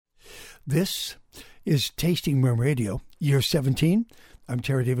This is Tasting Room Radio, year 17. I'm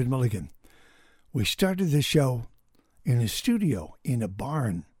Terry David Mulligan. We started this show in a studio, in a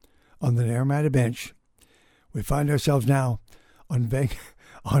barn, on the Naramata Bench. We find ourselves now on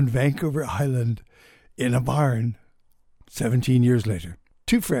Vancouver Island, in a barn, 17 years later.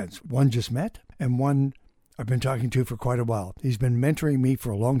 Two friends, one just met, and one I've been talking to for quite a while. He's been mentoring me for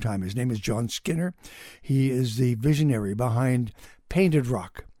a long time. His name is John Skinner. He is the visionary behind Painted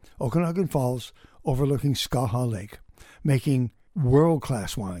Rock, Okanagan Falls, overlooking Skaha Lake, making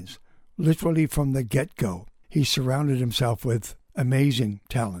world-class wines, literally from the get-go. He surrounded himself with amazing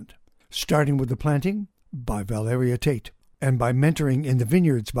talent, starting with the planting by Valeria Tate, and by mentoring in the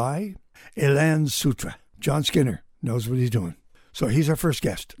vineyards by Elan Sutra. John Skinner knows what he's doing. So he's our first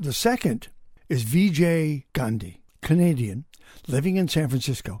guest. The second is VJ Gandhi, Canadian, living in San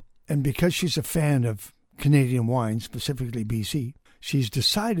Francisco. And because she's a fan of Canadian wine, specifically BC, she's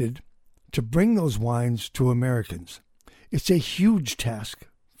decided to bring those wines to Americans. It's a huge task.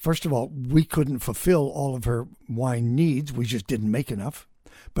 First of all, we couldn't fulfill all of her wine needs. We just didn't make enough.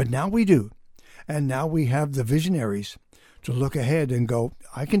 But now we do. And now we have the visionaries to look ahead and go,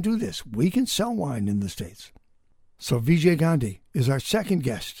 I can do this. We can sell wine in the States. So VJ Gandhi is our second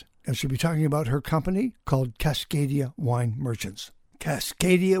guest, and she'll be talking about her company called Cascadia Wine Merchants.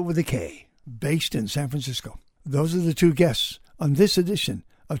 Cascadia with a K, based in San Francisco. Those are the two guests on this edition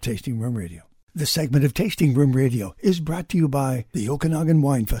of Tasting Room Radio. This segment of Tasting Room Radio is brought to you by the Okanagan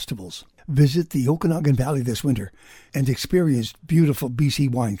Wine Festivals. Visit the Okanagan Valley this winter and experience beautiful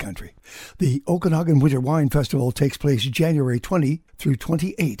BC wine country. The Okanagan Winter Wine Festival takes place January 20 through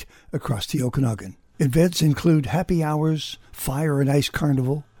 28 across the Okanagan. Events include happy hours, fire and ice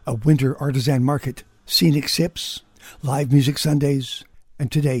carnival, a winter artisan market, scenic sips, live music Sundays,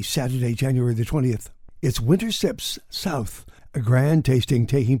 and today, Saturday, January the 20th, it's Winter Sips South, a grand tasting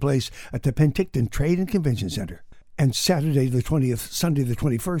taking place at the Penticton Trade and Convention Center. And Saturday the 20th, Sunday the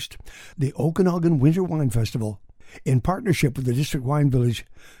 21st, the Okanagan Winter Wine Festival, in partnership with the District Wine Village,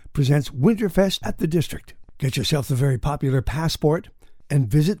 presents Winterfest at the District. Get yourself the very popular Passport and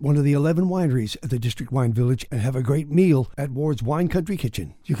visit one of the 11 wineries at the District Wine Village and have a great meal at Ward's Wine Country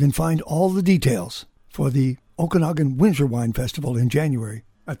Kitchen. You can find all the details for the Okanagan Winter Wine Festival in January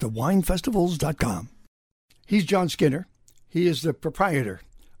at thewinefestivals.com. He's John Skinner. He is the proprietor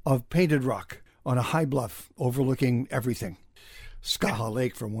of Painted Rock on a high bluff overlooking everything. Skaha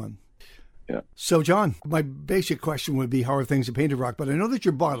Lake, for one. Yeah. So, John, my basic question would be, how are things at Painted Rock? But I know that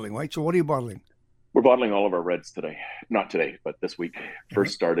you're bottling, right? So what are you bottling? We're bottling all of our reds today. Not today, but this week.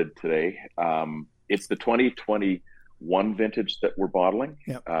 First started today. It's the 2021 vintage that we're bottling.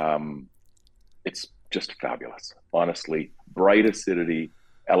 Yep. It's just fabulous. Honestly, bright acidity.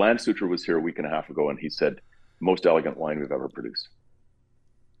 Elan Sutra was here a week and a half ago, and he said, most elegant wine we've ever produced.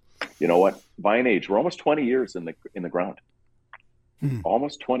 You know what? Vine age, we're almost 20 years in the ground.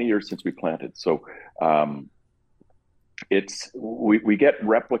 Almost 20 years since we planted. So we get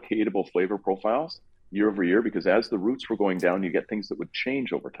replicatable flavor profiles year over year, because as the roots were going down, you get things that would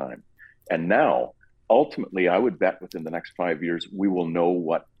change over time. And now, ultimately, I would bet within the next 5 years, we will know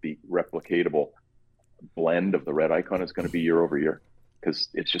what the replicatable blend of the red icon is going to be year over year, because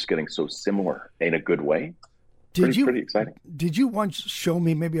it's just getting so similar in a good way. Pretty exciting. Did you once show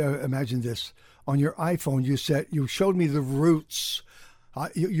me, maybe I imagine this, on your iPhone, you showed me the roots.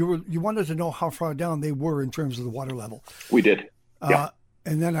 You wanted to know how far down they were in terms of the water level. We did. Yeah.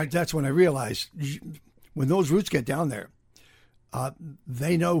 And then that's when I realized, when those roots get down there,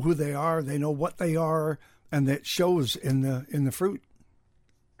 they know who they are, they know what they are, and that shows in the fruit.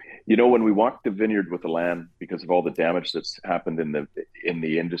 You know, when we walked the vineyard with Elan, because of all the damage that's happened in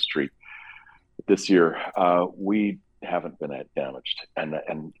the industry this year, we haven't been that damaged. And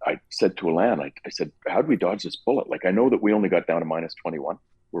I said to Elan, I said, how do we dodge this bullet? Like, I know that we only got down to minus 21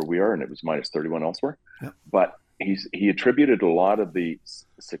 where we are, and it was minus 31 elsewhere. Yeah. But he attributed a lot of the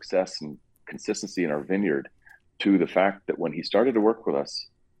success and consistency in our vineyard to the fact that when he started to work with us,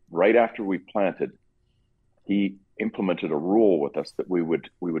 right after we planted, he implemented a rule with us that we would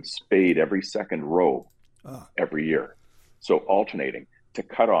spade every second row every year. So alternating to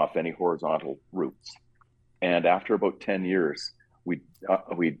cut off any horizontal roots. And after about 10 years, we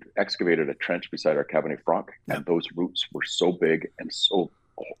excavated a trench beside our Cabernet Franc, and those roots were so big and so,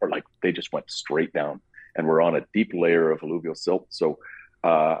 like, they just went straight down, and we're on a deep layer of alluvial silt. So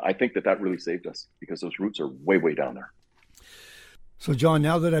I think that really saved us, because those roots are way, way down there. So, John,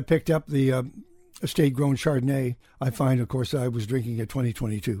 now that I picked up the estate-grown Chardonnay, I find, of course, I was drinking a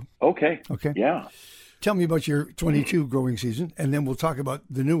 2022. Okay. Yeah. Tell me about your 22 growing season, and then we'll talk about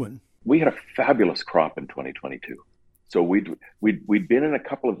the new one. We had a fabulous crop in 2022. So we'd been in a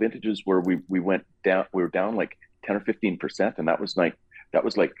couple of vintages where we went down. We were down like 10 or 15%, and that was like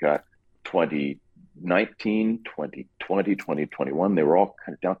 2019, 2020, 2021. They were all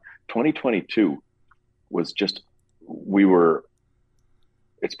kind of down. 2022 was just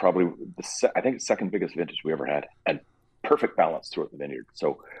it's probably I think the second biggest vintage we ever had, and perfect balance throughout the vineyard.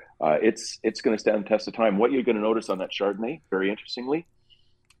 So it's going to stand the test of time. What you're going to notice on that Chardonnay, very interestingly,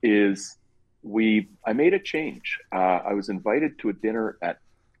 is I made a change. I was invited to a dinner at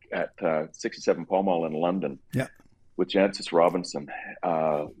 67 Pall Mall in London, with Jancis Robinson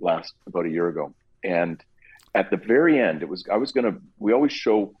about a year ago. And at the very end, we always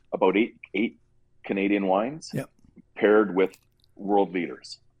show about eight Canadian wines paired with world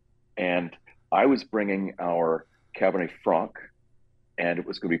leaders. And I was bringing our Cabernet Franc, and it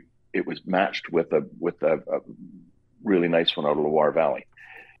was matched with a really nice one out of Loire Valley.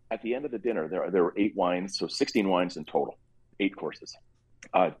 At the end of the dinner, there were 8 wines, so 16 wines in total, 8 courses.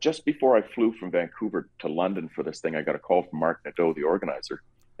 Just before I flew from Vancouver to London for this thing, I got a call from Mark Nadeau, the organizer,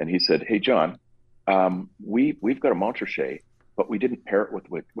 and he said, "Hey, John, we've got a Montrachet, but we didn't pair it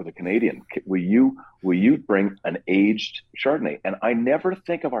with a Canadian. Will you bring an aged Chardonnay?" And I never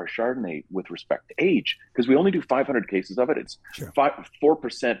think of our Chardonnay with respect to age, because we only do 500 cases of it. It's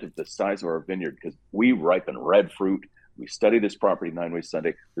 4% of the size of our vineyard, because we ripen red fruit. We study this property 9 ways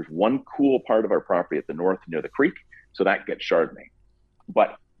Sunday. There's one cool part of our property at the north near the creek, so that gets Chardonnay.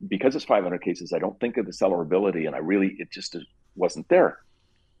 But because it's 500 cases, I don't think of the cellarability, and it just wasn't there.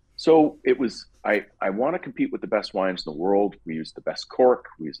 So it was, I want to compete with the best wines in the world. We use the best cork.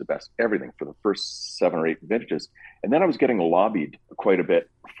 We use the best everything for the first 7 or 8 vintages. And then I was getting lobbied quite a bit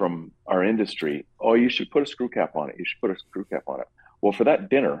from our industry. "Oh, you should put a screw cap on it. You should put a screw cap on it." Well, for that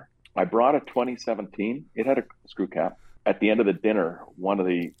dinner, I brought a 2017. It had a screw cap. At the end of the dinner, one of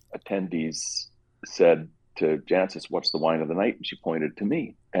the attendees said to Jancis, "What's the wine of the night?" And she pointed to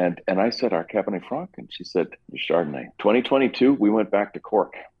me. And I said, "Our Cabernet Franc." And she said, "The Chardonnay." 2022, we went back to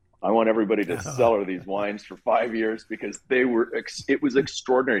cork. I want everybody to cellar these wines for 5 years, because it was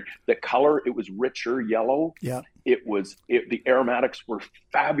extraordinary. The color, it was richer yellow. Yeah. The aromatics were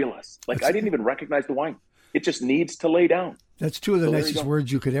fabulous. I didn't even recognize the wine. It just needs to lay down. That's 2 of the nicest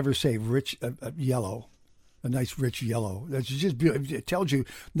words you could ever say. Rich yellow, a nice rich yellow. That's just beautiful. It tells you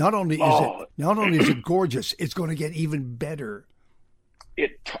not only is it gorgeous, it's going to get even better.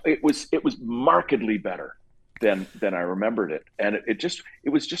 It was markedly better than I remembered it, and it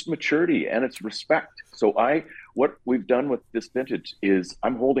was just maturity, and it's respect. So what we've done with this vintage is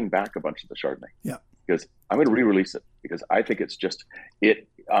I'm holding back a bunch of the Chardonnay, because I'm going to re-release it, because I think it's just it.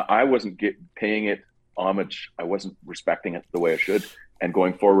 I wasn't paying it homage. I wasn't respecting it the way I should, and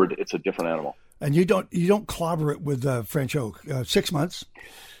going forward, it's a different animal. And you don't clobber it with French oak. 6 months,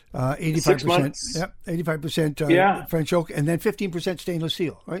 85%. 6 months. Yep, 85% French oak, and then 15% stainless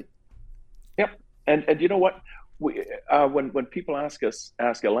steel, right? Yep. And you know what? When people ask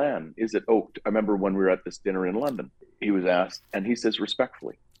Alain, is it oaked? I remember when we were at this dinner in London, he was asked, and he says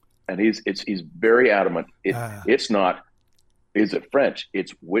respectfully, and he's very adamant. It's not. Is it French?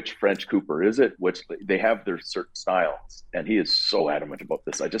 It's which French Cooper is it? Which they have their certain styles, and he is so adamant about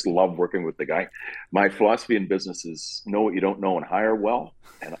this. I just love working with the guy. My philosophy in business is know what you don't know and hire well.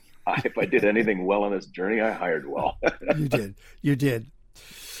 And if I did anything well on this journey, I hired well. You did.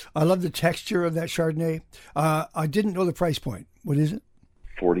 I love the texture of that Chardonnay. I didn't know the price point. What is it?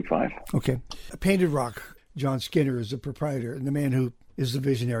 $45. Okay. Painted Rock. John Skinner is the proprietor and the man who is the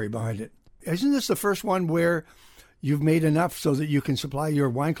visionary behind it. Isn't this the first one where you've made enough so that you can supply your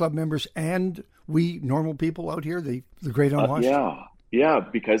wine club members and we normal people out here, the great unwashed? Yeah,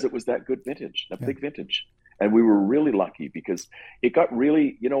 because it was that good vintage, big vintage. And we were really lucky, because it got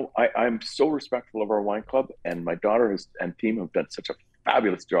really, I'm so respectful of our wine club, and my daughter and team have done such a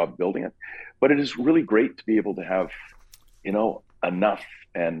fabulous job building it. But it is really great to be able to have, enough.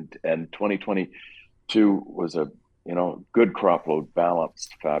 And 2022 was a, good crop load,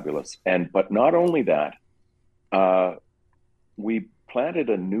 balanced, fabulous. But not only that, we planted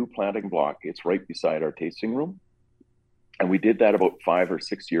a new planting block. It's right beside our tasting room. And we did that about 5 or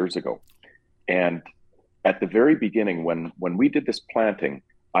 6 years ago. And at the very beginning, when we did this planting,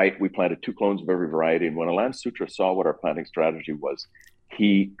 we planted 2 clones of every variety. And when Alain Sutra saw what our planting strategy was,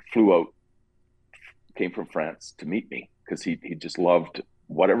 he flew out, came from France to meet me, because he just loved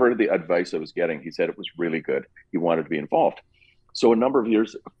whatever the advice I was getting. He said it was really good. He wanted to be involved. So a number of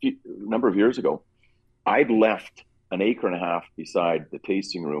years ago, I'd left an acre and a half beside the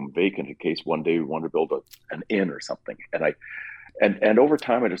tasting room vacant in case one day we wanted to build an inn or something. And over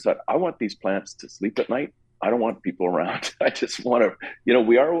time, I just thought, I want these plants to sleep at night. I don't want people around. I just want to,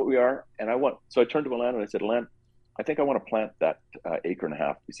 we are what we are. And so I turned to Alain and I said, Alain, I think I want to plant that acre and a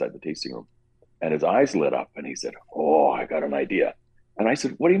half beside the tasting room. And his eyes lit up and he said, oh, I got an idea. And I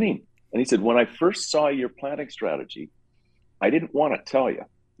said, what do you mean? And he said, when I first saw your planting strategy, I didn't want to tell you,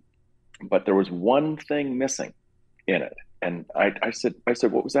 but there was one thing missing in it. And I said,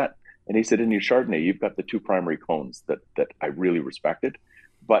 what was that? And he said, in your Chardonnay, you've got the two primary clones that I really respected,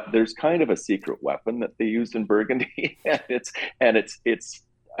 but there's kind of a secret weapon that they used in Burgundy. and it's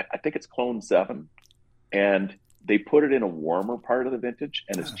I think it's clone 7. And they put it in a warmer part of the vintage,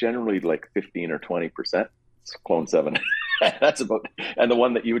 and it's generally like 15 or 20%. It's clone 7. That's about, and the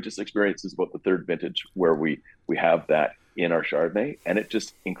one that you would just experience is about the third vintage where we have that in our Chardonnay, and it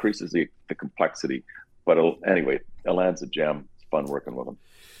just increases the complexity. But anyway, Alain's a gem. It's fun working with him.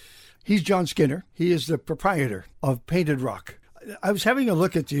 He's John Skinner. He is the proprietor of Painted Rock. I was having a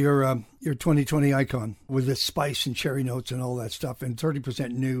look at your 2020 icon with the spice and cherry notes and all that stuff, and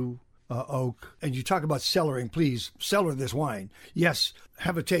 30% new oak. And you talk about cellaring. Please cellar this wine. Yes,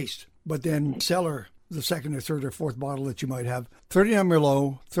 have a taste, but then cellar the second or third or fourth bottle that you might have. 39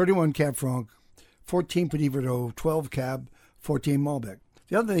 Merlot, 31 Cab Franc, 14 Petit Verdot, 12 Cab, 14 Malbec.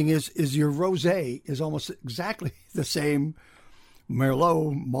 The other thing is your rosé is almost exactly the same.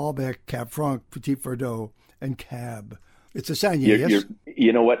 Merlot, Malbec, Cab Franc, Petit Verdot, and Cab. It's a Saignée, yes?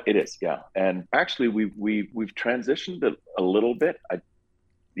 You know what? It is, yeah. And actually, we've transitioned a little bit.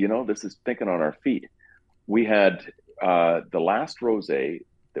 This is thinking on our feet. We had the last rosé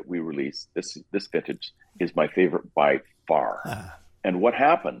that we released, this vintage, is my favorite by far. And what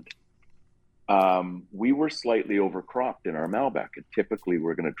happened? We were slightly overcropped in our Malbec, and typically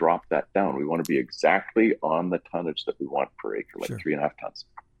we're going to drop that down. We want to be exactly on the tonnage that we want per acre, like 3.5 tons,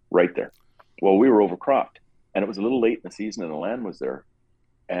 right there. Well, we were overcropped, and it was a little late in the season, and Alain was there.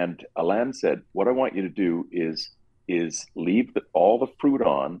 And Alain said, what I want you to do is leave all the fruit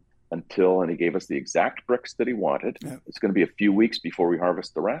on until, and he gave us the exact bricks that he wanted. Yeah. It's going to be a few weeks before we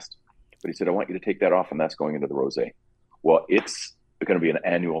harvest the rest. But he said, I want you to take that off, and that's going into the rosé. Well, it's going to be an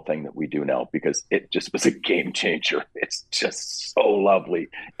annual thing that we do now because it just was a game changer. It's just so lovely,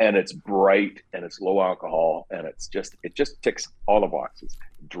 and it's bright, and it's low alcohol, and it just ticks all the boxes,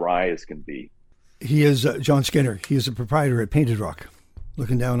 dry as can be. He is John Skinner. He is a proprietor at Painted Rock,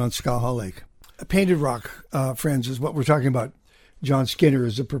 looking down on Skaha Lake. Painted Rock, friends, is what we're talking about. John Skinner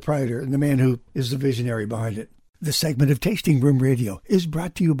is the proprietor and the man who is the visionary behind it. This segment of Tasting Room Radio is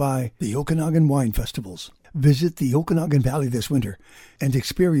brought to you by the Okanagan Wine Festivals. Visit the Okanagan Valley this winter and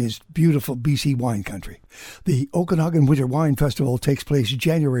experience beautiful BC wine country. The Okanagan Winter Wine Festival takes place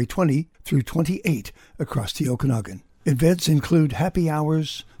January 20 through 28 across the Okanagan. Events include happy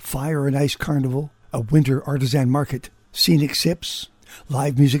hours, fire and ice carnival, a winter artisan market, scenic sips,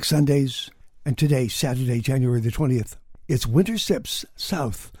 live music Sundays, and today, Saturday, January the 20th, it's Winter Sips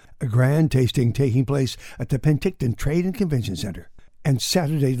South, a grand tasting taking place at the Penticton Trade and Convention Center. And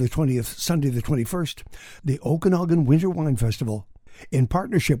Saturday the 20th, Sunday the 21st, the Okanagan Winter Wine Festival, in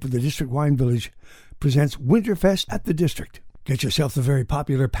partnership with the District Wine Village, presents Winterfest at the District. Get yourself the very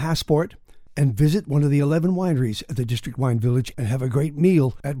popular Passport and visit one of the 11 wineries at the District Wine Village and have a great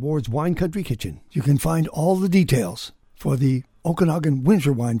meal at Ward's Wine Country Kitchen. You can find all the details for the Okanagan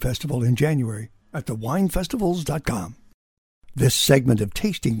Winter Wine Festival in January at thewinefestivals.com. This segment of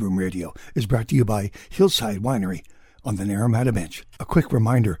Tasting Room Radio is brought to you by Hillside Winery on the Naramata Bench. A quick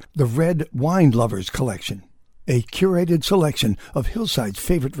reminder, the Red Wine Lovers Collection, a curated selection of Hillside's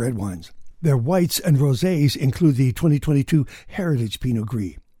favorite red wines. Their whites and rosés include the 2022 Heritage Pinot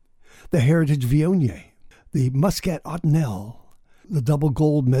Gris, the Heritage Viognier, the Muscat Ottonel, the double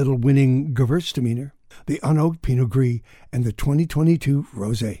gold medal winning Gewürztraminer, the unoaked Pinot Gris, and the 2022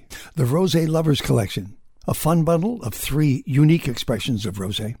 Rosé. The Rosé Lovers Collection, a fun bundle of 3 unique expressions of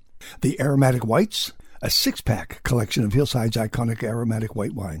rosé. The Aromatic Whites, a 6-pack collection of Hillside's iconic aromatic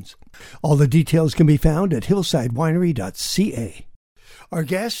white wines. All the details can be found at hillsidewinery.ca. Our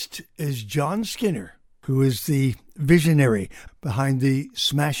guest is John Skinner, who is the visionary behind the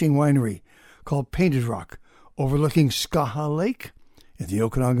smashing winery called Painted Rock, overlooking Skaha Lake in the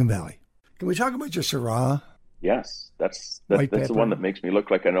Okanagan Valley. Can we talk about your Syrah? Yes, that's the one that makes me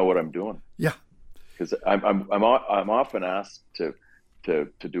look like I know what I'm doing. Yeah, because I'm often asked to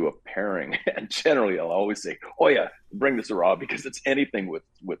do a pairing, and generally I'll always say, "Oh yeah, bring the Syrah," because it's anything with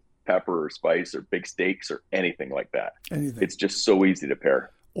pepper or spice or big steaks or anything like that. Anything. It's just so easy to pair.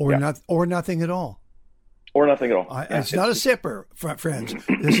 Or nothing at all. Or nothing at all. It's not a sipper, friends.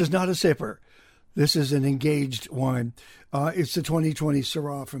 This is not a sipper. This is an engaged wine. It's the 2020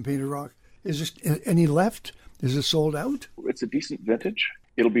 Syrah from Painted Rock. Is there any left? Is it sold out? It's a decent vintage.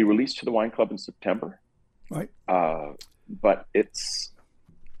 It'll be released to the wine club in September. Right. But it's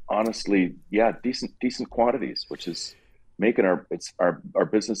honestly, yeah, decent quantities, which is making our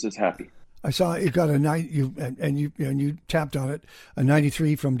businesses happy. I saw you got a nine. You tapped on it. A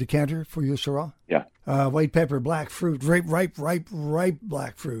 93 from Decanter for your Syrah. Yeah. White pepper, black fruit, ripe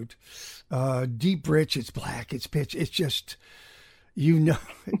black fruit. Deep rich. It's black. It's pitch. It's just,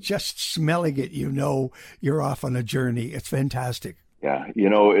 just smelling it, you're off on a journey. It's fantastic. Yeah,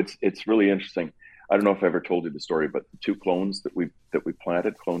 it's really interesting. I don't know if I ever told you the story, but the two clones that we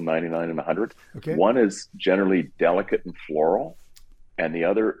planted, clone 99 and 100. Okay. One is generally delicate and floral, and the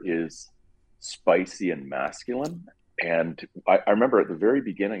other is spicy and masculine. And I remember at the very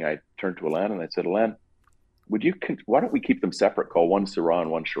beginning, I turned to Alan and I said, Alan, why don't we keep them separate? Call one Syrah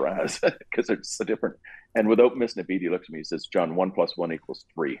and one Shiraz, because they're so different. And without missing a beat, he looks at me. He says, "John, 1 + 1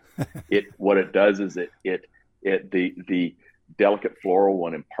 = 3." What it does is the delicate floral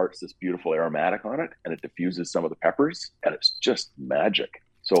one imparts this beautiful aromatic on it, and it diffuses some of the peppers, and it's just magic.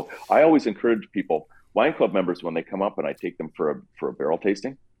 So I always encourage people, wine club members, when they come up and I take them for a barrel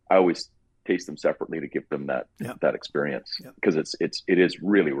tasting, I always taste them separately to give them that experience, because it is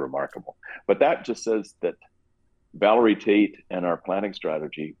really remarkable. But that just says that Valerie Tate and our planting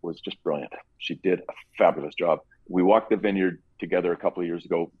strategy was just brilliant. She did a fabulous job. We walked the vineyard together a couple of years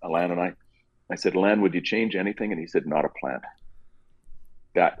ago, Alan and I. I said, Alan, would you change anything? And he said, not a plant.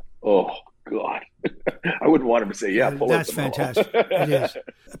 Oh God. I wouldn't want him to say, that's fantastic. It is.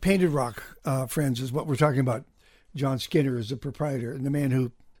 Painted Rock, friends, is what we're talking about. John Skinner is the proprietor and the man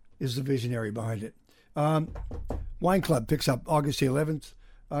who is the visionary behind it. Wine Club picks up August the 11th.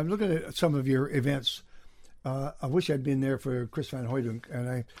 I'm looking at some of your events. I wish I'd been there for Chris Van Hooydonk,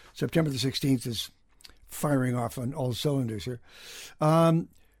 and September the 16th is firing off on all cylinders here.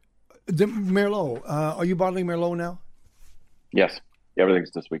 The Merlot, are you bottling Merlot now? Yes,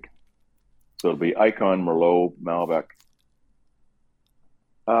 everything's this week. So it'll be Icon, Merlot, Malbec.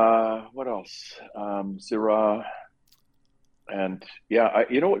 What else? Syrah. And yeah,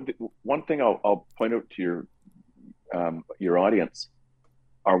 one thing I'll point out to your audience,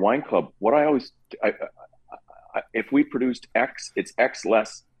 our wine club. What I always, if we produced X, it's X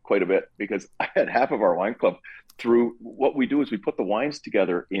less quite a bit, because I had half of our wine club through. What we do is we put the wines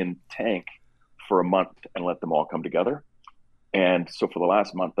together in tank for a month and let them all come together. And so for the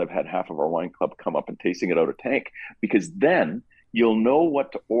last month, I've had half of our wine club come up and tasting it out of tank, because then you'll know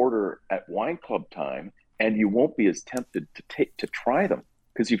what to order at wine club time. And you won't be as tempted to try them,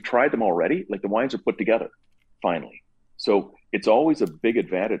 because you've tried them already. Like, the wines are put together finally. So it's always a big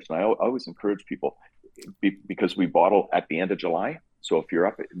advantage. And I always encourage people, because we bottle at the end of July. So if you're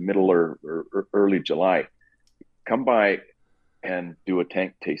up at middle or early July, come by and do a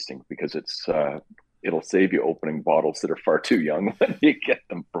tank tasting, because it'll save you opening bottles that are far too young when you get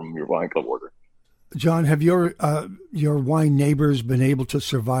them from your wine club order. John, have your wine neighbors been able to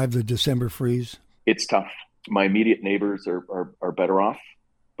survive the December freeze? It's tough. My immediate neighbors are better off,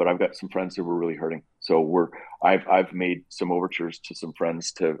 but I've got some friends who were really hurting. So I've made some overtures to some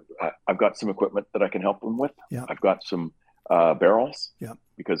friends I've got some equipment that I can help them with. Yeah. I've got some barrels, yeah,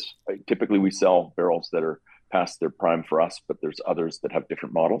 because typically we sell barrels that are past their prime for us, but there's others that have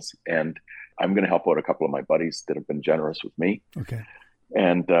different models. And I'm going to help out a couple of my buddies that have been generous with me. Okay.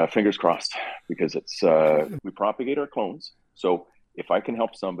 And fingers crossed, because we propagate our clones. So if I can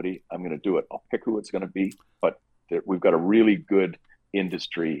help somebody, I'm going to do it. I'll pick who it's going to be, but we've got a really good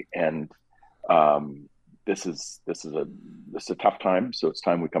industry, and this is a tough time. So it's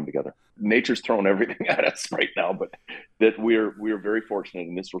time we come together. Nature's throwing everything at us right now, but that we're very fortunate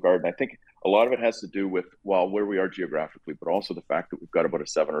in this regard. And I think a lot of it has to do with, well, where we are geographically, but also the fact that we've got about a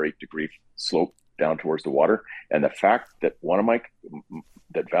 7 or 8 degree slope down towards the water, and the fact that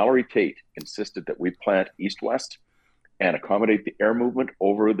that Valerie Tate insisted that we plant east-west and accommodate the air movement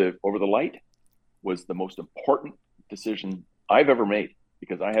over the light was the most important decision I've ever made,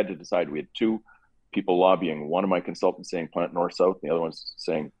 because I had to decide. We had 2 people lobbying, one of my consultants saying plant north-south, and the other one's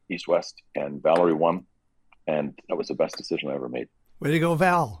saying east-west, and Valerie won, and that was the best decision I ever made. Way to go,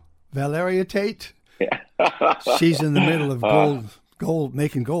 Val. Valeria Tate. Yeah. She's in the middle of gold,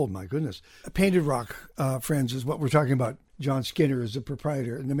 making gold, my goodness. Painted Rock, friends, is what we're talking about. John Skinner is the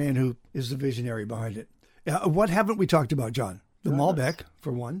proprietor and the man who is the visionary behind it. What haven't we talked about, John? The Malbec,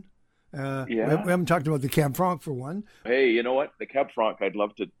 for one. We haven't talked about the Cab Franc, for one. Hey, you know what? The Cab Franc, I'd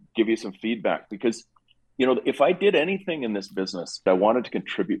love to give you some feedback, because, if I did anything in this business, I wanted to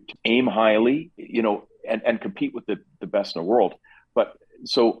contribute, to aim highly, and compete with the best in the world. But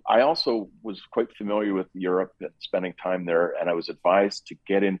so I also was quite familiar with Europe and spending time there, and I was advised to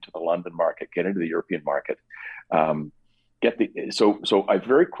get into the London market, get into the European market. So I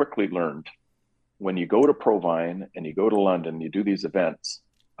very quickly learned, when you go to Provine and you go to London, you do these events,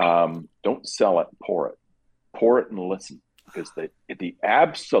 Don't sell it, pour it and listen, because the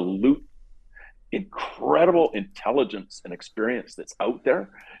absolute incredible intelligence and experience that's out there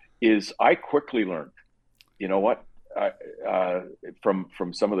is, I quickly learned, you know what,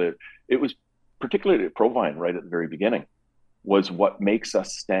 from some of it was particularly Provine right at the very beginning, was what makes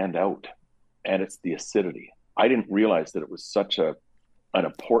us stand out. And it's the acidity. I didn't realize that it was such an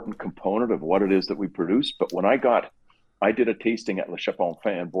important component of what it is that we produce. But when I did a tasting at Le Chef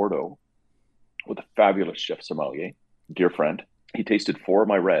Enfin in Bordeaux with a fabulous chef sommelier, dear friend. He tasted 4 of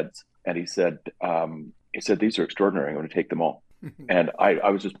my reds, and he said, these are extraordinary. I'm going to take them all. And I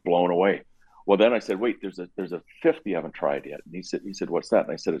was just blown away. Well, then I said, wait, there's a 5th you haven't tried yet. And he said, what's that?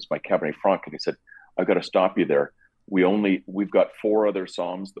 And I said, it's my Cabernet Franc. And he said, I've got to stop you there. We've got 4 other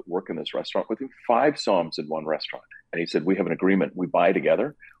somms that work in this restaurant with you, 5 somms in one restaurant. And he said, we have an agreement. We buy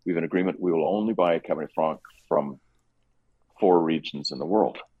together. We have an agreement. We will only buy a Cabernet Franc from 4 regions in the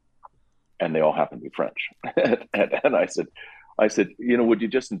world. And they all happen to be French. and I said, would you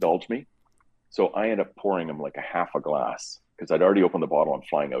just indulge me? So I ended up pouring him like a half a glass, because I'd already opened the bottle. I'm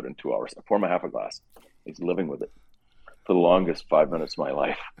flying out in 2 hours. I pour him a half a glass. He's living with it for the longest 5 minutes of my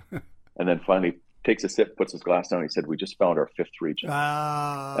life. And then finally takes a sip, puts his glass down. He said, we just found our 5th region.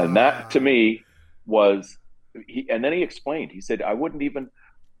 And that to me was, and then he explained, he said,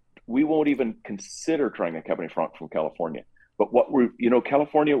 we won't even consider trying a Cabernet Franc from California. But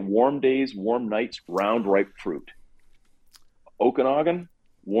California, warm days, warm nights, round, ripe fruit. Okanagan,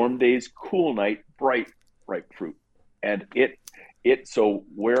 warm days, cool night, bright, ripe fruit. And so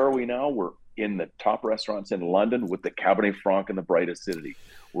where are we now? We're in the top restaurants in London with the Cabernet Franc and the bright acidity.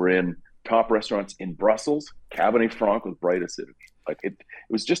 We're in top restaurants in Brussels, Cabernet Franc with bright acidity. Like it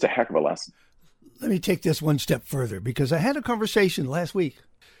was just a heck of a lesson. Let me take this one step further, because I had a conversation last week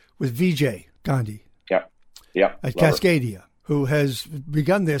with VJ Gandhi. Yeah. At Cascadia, who has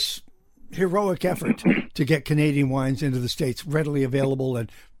begun this heroic effort to get Canadian wines into the States, readily available and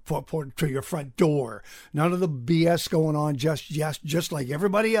to your front door. None of the BS going on, just like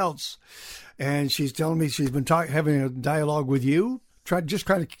everybody else. And she's telling me she's been having a dialogue with you. Trying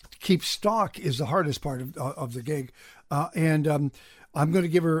to keep stock is the hardest part of the gig. And I'm going to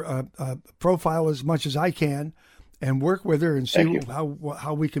give her a profile as much as I can and work with her and see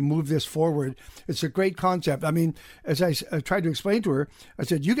how we can move this forward. It's a great concept. I mean, as I tried to explain to her, I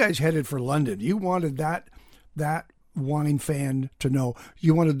said, you guys headed for London. You wanted that wine fan to know.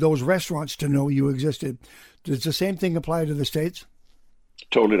 You wanted those restaurants to know you existed. Does the same thing apply to the States?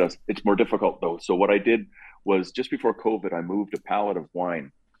 Totally does. It's more difficult, though. So what I did was, just before COVID, I moved a pallet of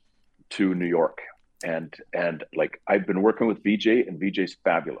wine to New York. And like, I've been working with VJ, and VJ's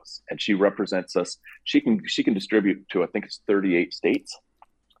fabulous. And she represents us. She can distribute to, I think it's 38 states.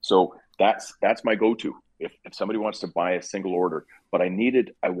 So that's my go-to if somebody wants to buy a single order. But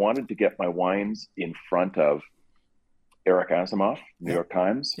I wanted to get my wines in front of Eric Asimov, New York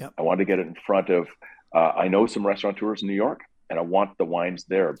Times. Yep. I wanted to get it in front of, I know some restaurateurs in New York, and I want the wines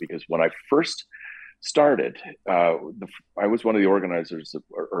there, because when I first started, I was one of the organizers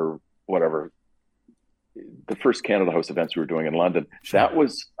or whatever, the first Canada House events we were doing in London. Sure. That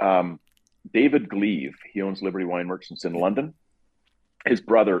was David Gleave. He owns Liberty Wine Merchants in London. His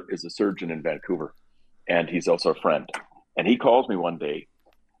brother is a surgeon in Vancouver, and he's also a friend. And he calls me one day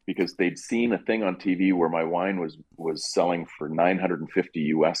because they'd seen a thing on TV where my wine was selling for $950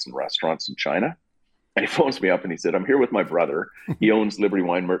 US in restaurants in China. And he phones me up and he said, I'm here with my brother. He owns Liberty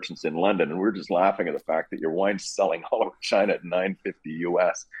Wine Merchants in London. And we're just laughing at the fact that your wine's selling all over China at $950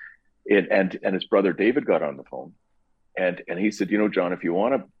 US. And his brother David got on the phone, and he said, John, if you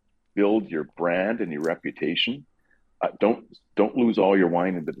want to build your brand and your reputation, don't lose all your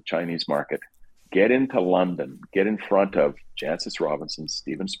wine into the Chinese market. Get into London, get in front of Jancis Robinson,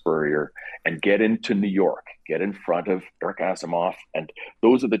 Stephen Spurrier, and get into New York, get in front of Eric Asimov. And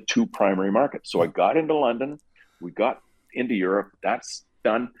those are the 2 primary markets. So I got into London, we got into Europe, that's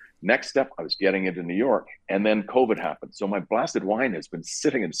done. Next step, I was getting into New York, and then COVID happened. So my blasted wine has been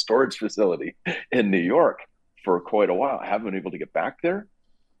sitting in a storage facility in New York for quite a while. I haven't been able to get back there.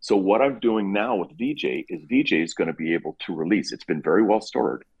 So what I'm doing now with VJ is VJ is going to be able to release, it's been very well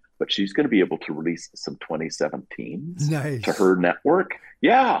stored, but she's going to be able to release some 2017s to her network.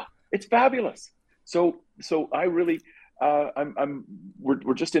 Yeah, it's fabulous. So I really,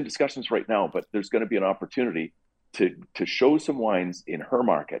 we're just in discussions right now, but there's going to be an opportunity to show some wines in her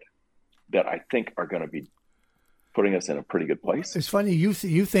market that I think are going to be putting us in a pretty good place. It's funny, you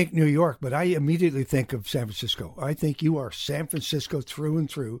think New York, but I immediately think of San Francisco. I think you are San Francisco through and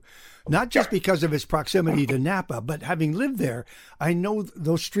through, not just because of its proximity to Napa, but having lived there, I know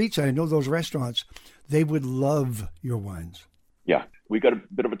those streets, I know those restaurants, they would love your wines. Yeah. we got a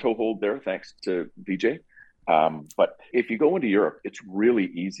bit of a toehold there, thanks to VJ. But if you go into Europe, it's really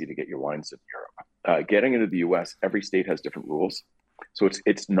easy to get your wines in Europe. Getting into the US, every state has different rules. So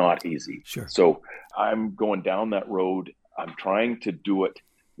it's not easy. Sure. So I'm going down that road. I'm trying to do it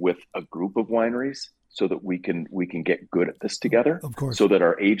with a group of wineries so that we can get good at this together. Of course. So that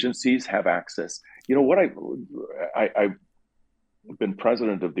our agencies have access. You know what, I've been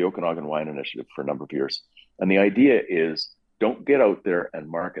president of the Okanagan Wine Initiative for a number of years. And the idea is, don't get out there and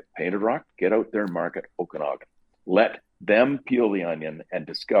market Painted Rock. Get out there and market Okanagan. Let them peel the onion and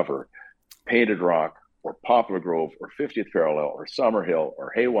discover Painted Rock or Poplar Grove or 50th Parallel or Summerhill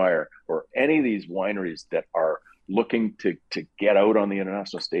or Haywire or any of these wineries that are looking to get out on the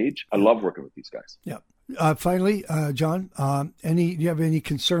international stage. I love working with these guys. Yeah. Finally, John, do you have any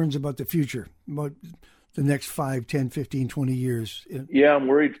concerns about the future, about the next 5, 10, 15, 20 years? Yeah, I'm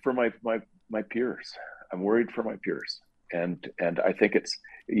worried for my peers. I'm worried for my peers. And I think it's,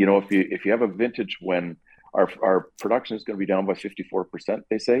 if you have a vintage when our production is going to be down by 54%,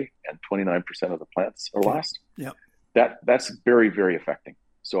 they say, and 29% of the plants are lost. Yeah. That's very, very affecting.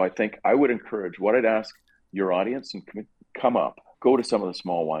 So I think I would encourage, what I'd ask your audience, and come up, go to some of the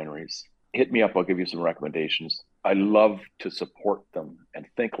small wineries, hit me up. I'll give you some recommendations. I love to support them and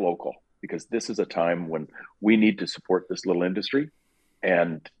think local, because this is a time when we need to support this little industry.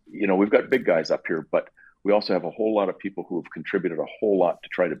 And, we've got big guys up here, but we also have a whole lot of people who have contributed a whole lot to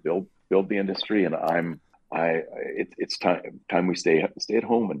try to build the industry. And it's time we stay at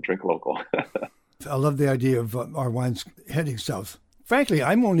home and drink local. I love the idea of our wines heading south. Frankly,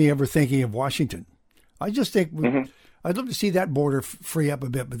 I'm only ever thinking of Washington. I just think I'd love to see that border free up a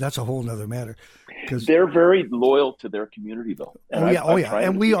bit, but that's a whole other matter. Because they're very loyal to their community, though. And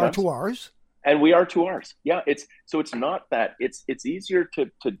and we are to ours. And we are to ours. Yeah, it's not that it's easier to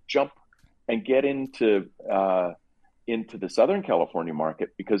jump and get into the Southern California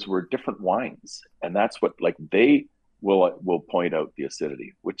market because we're different wines, and that's what they will point out the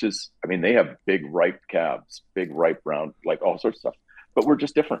acidity, which is, they have big ripe cabs, big ripe brown, all sorts of stuff, but we're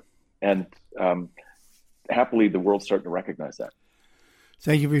just different. And happily, the world's starting to recognize that.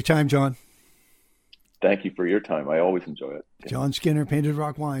 Thank you for your time, John. Thank you for your time. I always enjoy it. John Skinner, Painted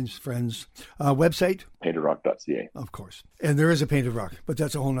Rock Wines, friends. Website? paintedrock.ca. Of course. And there is a Painted Rock, but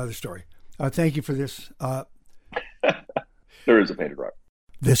that's a whole other story. Thank you for this. There is a Painted Rock.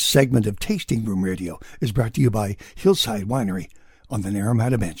 This segment of Tasting Room Radio is brought to you by Hillside Winery on the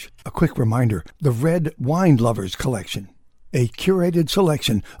Naramata Bench. A quick reminder, the Red Wine Lovers Collection, a curated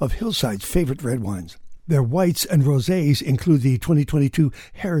selection of Hillside's favorite red wines. Their whites and rosés include the 2022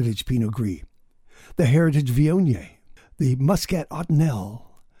 Heritage Pinot Gris, the Heritage Viognier, the Muscat Autumnelle,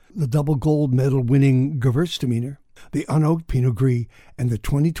 the double gold medal winning Gewürztraminer, the unoaked Pinot Gris, and the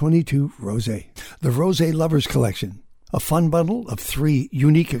 2022 Rosé. The Rosé Lovers Collection, a fun bundle of 3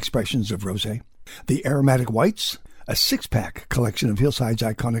 unique expressions of rosé. The Aromatic Whites, a 6-pack collection of Hillside's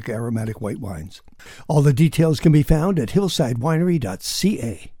iconic aromatic white wines. All the details can be found at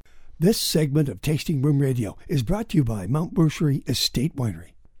hillsidewinery.ca. This segment of Tasting Room Radio is brought to you by Mount Boucherie Estate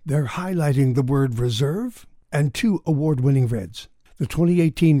Winery. They're highlighting the word reserve and 2 award-winning reds, the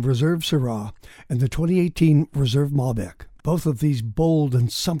 2018 Reserve Syrah and the 2018 Reserve Malbec. Both of these bold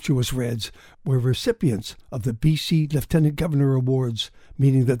and sumptuous reds were recipients of the BC Lieutenant Governor Awards,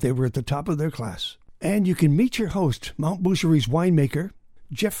 meaning that they were at the top of their class. And you can meet your host, Mount Boucherie's winemaker,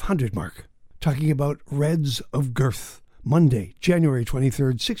 Jeff Hundertmark, talking about Reds of Girth, Monday, January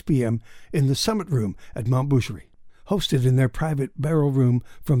 23rd, 6 p.m. in the Summit Room at Mount Boucherie, hosted in their private barrel room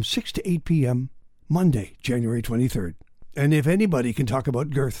from 6 to 8 p.m., Monday, January 23rd. And if anybody can talk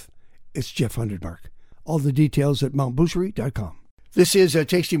about girth, it's Jeff Hundertmark. All the details at mountboucherie.com. This is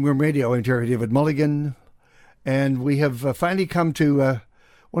Tasting Room Radio. I'm Terry David Mulligan, and we have finally come to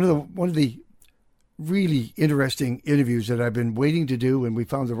one of the really interesting interviews that I've been waiting to do, and we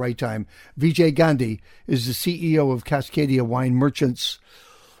found the right time. VJ Gandhi is the CEO of Cascadia Wine Merchants.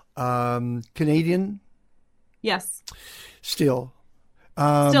 Canadian? Yes. Still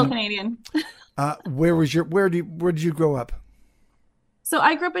Canadian. Where did you grow up? So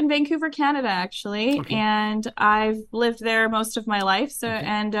I grew up in Vancouver, Canada, actually, okay. And I've lived there most of my life. So, okay.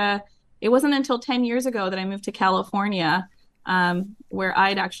 And it wasn't until 10 years ago that I moved to California, where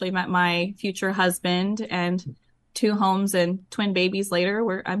I'd actually met my future husband, and 2 homes and twin babies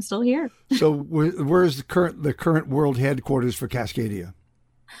later, I'm still here. So where's the current world headquarters for Cascadia?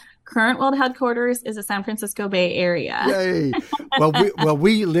 Current world headquarters is the San Francisco Bay Area. Yay! Well,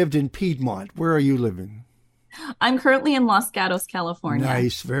 we lived in Piedmont. Where are you living? I'm currently in Los Gatos, California.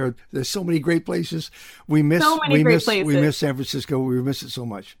 Nice. There's so many great places. We miss San Francisco. We miss it so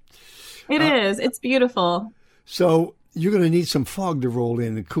much. It is. It's beautiful. So you're going to need some fog to roll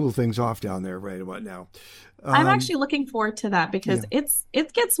in and cool things off down there right about now. I'm actually looking forward to that because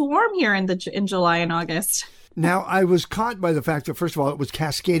it gets warm here in July and August. Now, I was caught by the fact that, first of all, it was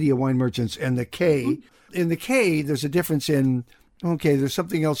Cascadia Wine Merchants and the K. Mm-hmm. In the K, there's a difference in, okay, there's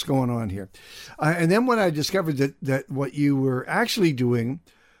something else going on here. And then when I discovered that what you were actually doing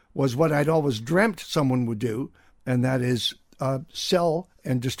was what I'd always dreamt someone would do, and that is sell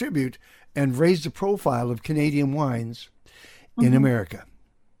and distribute and raise the profile of Canadian wines in America.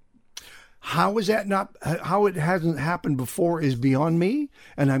 How is that not, how it hasn't happened before is beyond me,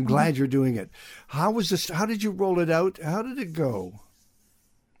 and I'm glad you're doing it. How was this, how did you roll it out? How did it go?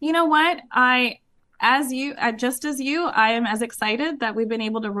 You know what? Just as you, I am as excited that we've been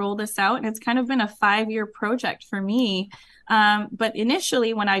able to roll this out, and it's kind of been a 5-year project for me. But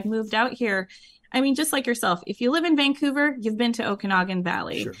initially when I moved out here, I mean, just like yourself, if you live in Vancouver, you've been to Okanagan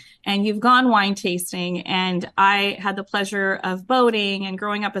Valley and you've gone wine tasting. And I had the pleasure of boating and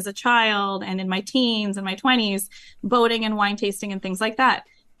growing up as a child and in my teens and my 20s, boating and wine tasting and things like that.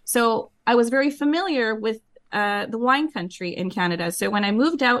 So I was very familiar with the wine country in Canada. So when I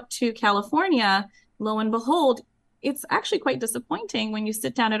moved out to California, lo and behold, it's actually quite disappointing when you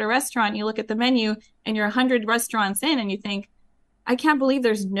sit down at a restaurant, you look at the menu and you're 100 restaurants in and you think, I can't believe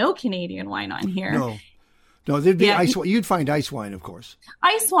there's no Canadian wine on here. No, there'd be ice wine. You'd find ice wine, of course.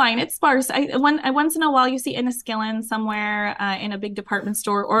 Ice wine, it's sparse. Once in a while, you see Enniskillen somewhere in a big department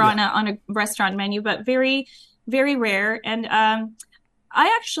store or on a restaurant menu, but very, very rare. And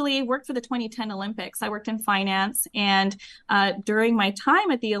I actually worked for the 2010 Olympics. I worked in finance. And during my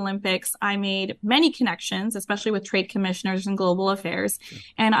time at the Olympics, I made many connections, especially with trade commissioners and global affairs.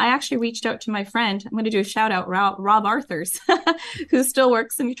 And I actually reached out to my friend. I'm going to do a shout out, Rob Arthurs, who still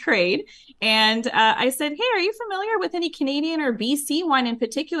works in trade. And I said, hey, are you familiar with any Canadian or BC wine in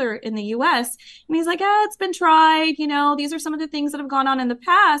particular in the US? And he's like, it's been tried. You know, these are some of the things that have gone on in the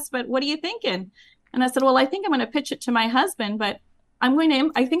past, but what are you thinking? And I said, well, I think I'm going to pitch it to my husband, but I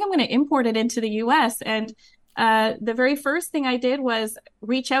think I'm going to import it into the US. And the very first thing I did was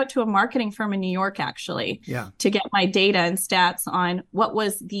reach out to a marketing firm in New York, actually, to get my data and stats on what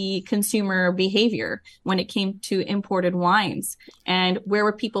was the consumer behavior when it came to imported wines and where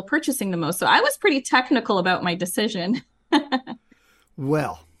were people purchasing the most. So I was pretty technical about my decision.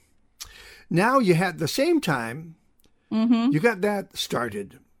 Well, now you had the same time, you got that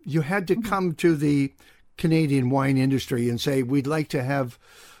started. You had to come to the Canadian wine industry and say, we'd like to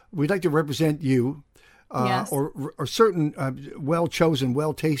represent you or certain well-chosen,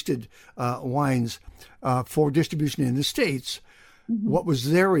 well-tasted wines for distribution in the States. What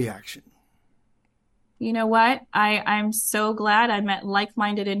was their reaction? You know what? I'm so glad I met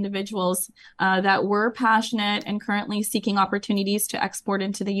like-minded individuals that were passionate and currently seeking opportunities to export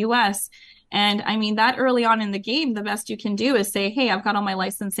into the U.S. And I mean, that early on in the game, the best you can do is say, hey, I've got all my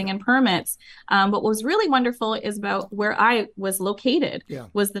licensing and permits. But what was really wonderful is about where I was located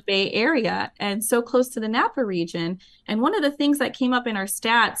was the Bay Area and so close to the Napa region. And one of the things that came up in our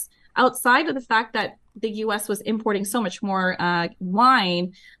stats, outside of the fact that the U.S. was importing so much more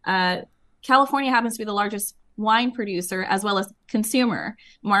wine, California happens to be the largest wine producer as well as consumer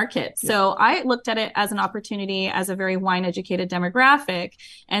market. So I looked at it as an opportunity as a very wine educated demographic.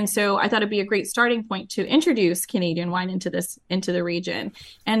 And so I thought it'd be a great starting point to introduce Canadian wine into the region.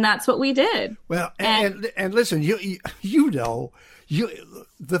 And that's what we did. Well, and listen, you know,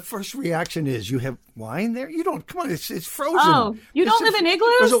 the first reaction is you have wine there? You don't, come on, it's frozen. Oh, you don't live in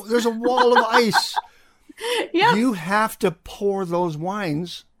igloos? There's a wall of ice. You have to pour those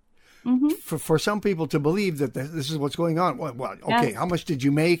wines for some people to believe that this is what's going on. Well, okay, how much did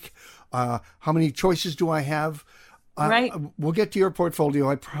you make? How many choices do I have? Right. We'll get to your portfolio,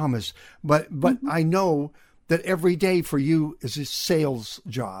 I promise. But I know that every day for you is a sales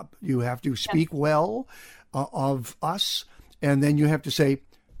job. You have to speak well of us, and then you have to say,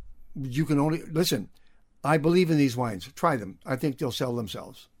 you can only, listen, I believe in these wines. Try them. I think they'll sell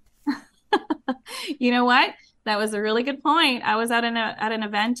themselves. You know what? That was a really good point. I was at an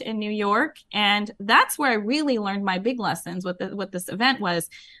event in New York, and that's where I really learned my big lessons. What this event was,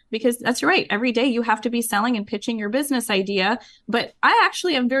 because that's right. Every day you have to be selling and pitching your business idea. But I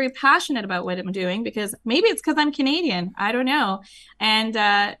actually am very passionate about what I'm doing because maybe it's because I'm Canadian. I don't know. And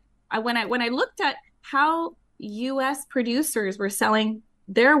when I looked at how U.S. producers were selling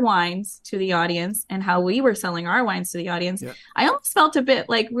their wines to the audience and how we were selling our wines to the audience, I almost felt a bit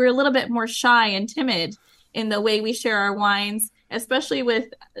like we're a little bit more shy and timid in the way we share our wines, especially with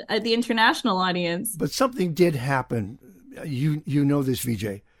the international audience. But something did happen. You know this,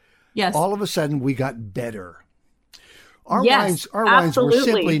 VJ. Yes. All of a sudden, we got better. Our Yes, wines were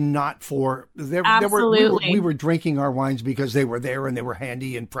absolutely. simply not for. Absolutely. We were drinking our wines because they were there and they were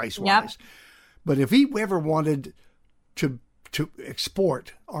handy and price wise. Yep. But if we ever wanted to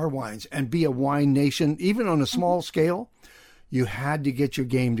export our wines and be a wine nation, even on a small scale, you had to get your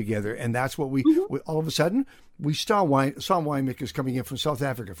game together, and that's what we all of a sudden we saw winemakers coming in from South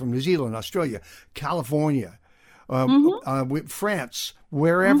Africa, from New Zealand, Australia, California, France,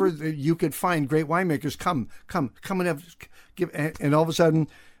 wherever you could find great winemakers. Come and all of a sudden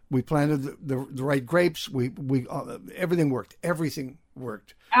we planted the right grapes. We everything worked. Everything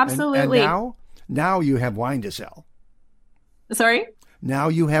worked. Absolutely. And now you have wine to sell. Sorry? Now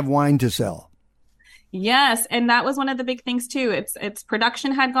you have wine to sell. Yes, and that was one of the big things too. Its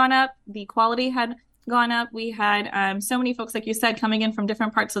production had gone up, the quality had gone up. We had so many folks, like you said, coming in from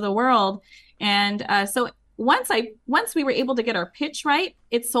different parts of the world, and so once we were able to get our pitch right,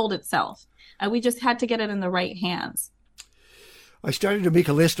 it sold itself. We just had to get it in the right hands. I started to make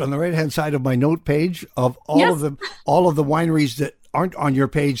a list on the right-hand side of my note page of all of the wineries that aren't on your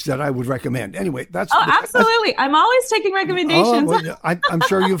page that I would recommend. Anyway, that's absolutely. I'm always taking recommendations. Well, I'm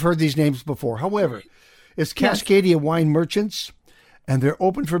sure you've heard these names before. However, it's Cascadia Wine Merchants, and they're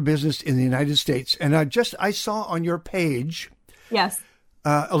open for business in the United States. And I saw on your page,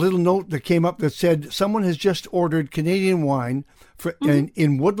 a little note that came up that said someone has just ordered Canadian wine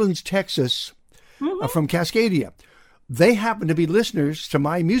in Woodlands, Texas, from Cascadia. They happen to be listeners to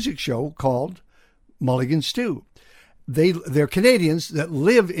my music show called Mulligan Stew. They're Canadians that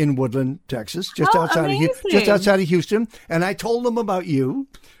live in Woodland, Texas, just outside of Houston. And I told them about you,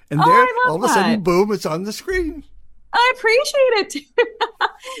 and all of a sudden, boom, it's on the screen. I appreciate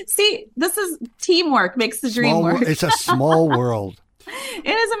it. See, this is teamwork makes the dream work. It's a small world. It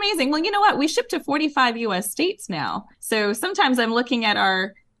is amazing. Well, you know what? We ship to 45 U.S. states now. So sometimes I'm looking at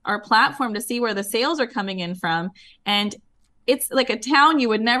our platform to see where the sales are coming in from. And it's like a town you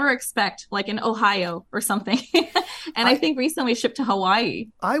would never expect, like in Ohio or something. And I think recently shipped to Hawaii.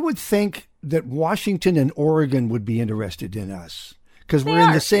 I would think that Washington and Oregon would be interested in us because we're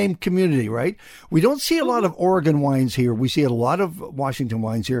in the same community, right? We don't see a lot of Oregon wines here. We see a lot of Washington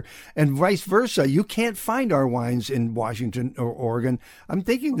wines here, and vice versa. You can't find our wines in Washington or Oregon. I'm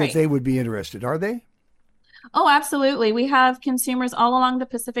thinking that they would be interested. Are they? Oh, absolutely. We have consumers all along the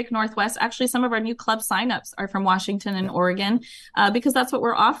Pacific Northwest. Actually, some of our new club signups are from Washington and Oregon, because that's what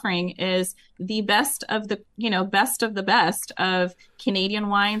we're offering is the best of the best of Canadian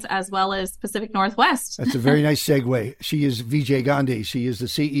wines as well as Pacific Northwest. That's a very nice segue. She is VJ Gandhi. She is the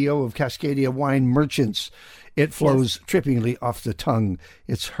CEO of Cascadia Wine Merchants. It flows trippingly off the tongue.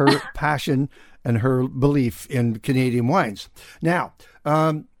 It's her passion and her belief in Canadian wines. Now,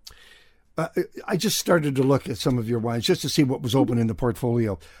 I just started to look at some of your wines just to see what was open in the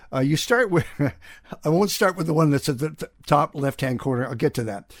portfolio. You start with, I won't start with the one that's at the top left-hand corner. I'll get to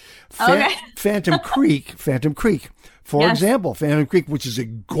that. Phantom Creek, for example, Phantom Creek, which is a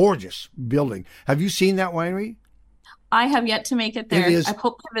gorgeous building. Have you seen that winery? I have yet to make it there. I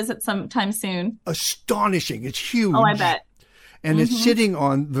hope to visit sometime soon. Astonishing. It's huge. Oh, I bet. And it's sitting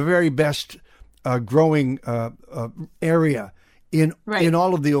on the very best growing area in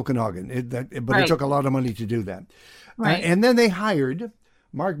all of the Okanagan, but it took a lot of money to do that. Right. And then they hired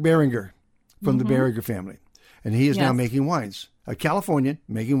Mark Beringer from the Beringer family, and he is now making wines, a Californian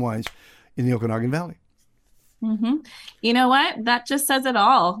making wines in the Okanagan Valley. You know what? That just says it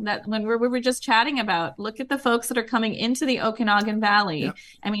all. That when we were just chatting about, look at the folks that are coming into the Okanagan Valley. Yep.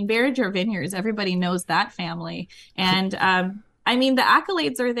 I mean, Beringer Vineyards, everybody knows that family. And I mean, the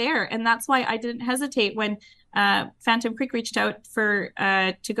accolades are there. And that's why I didn't hesitate when Phantom Creek reached out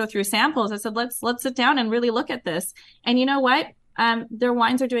to go through samples. I said, let's sit down and really look at this. And you know what? Their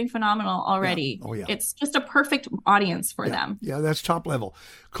wines are doing phenomenal already. Yeah. Oh, yeah. It's just a perfect audience for them. Yeah, that's top level.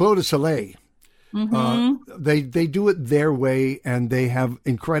 Clos du Soleil. They do it their way, and they have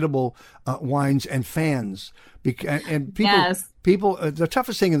incredible wines and fans. And people, the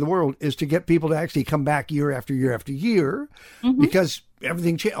toughest thing in the world is to get people to actually come back year after year after year, because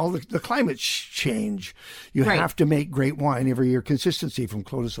everything, all the climates change. You have to make great wine every year. Consistency from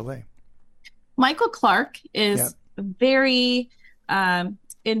Clos du Soleil. Michael Clark is very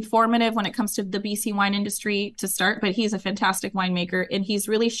informative when it comes to the BC wine industry to start, but he's a fantastic winemaker, and he's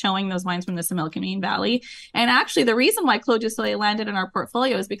really showing those wines from the Similkameen Valley. And actually, the reason why Clos du Soleil landed in our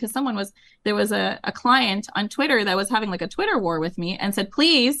portfolio is because there was a client on Twitter that was having like a Twitter war with me and said,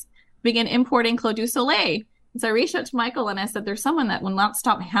 please begin importing Clos du Soleil. And so I reached out to Michael and I said, there's someone that will not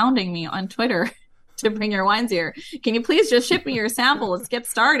stop hounding me on Twitter to bring your wines here. Can you please just ship me your sample? Let's get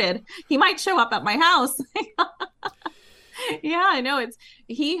started. He might show up at my house. Yeah, I know.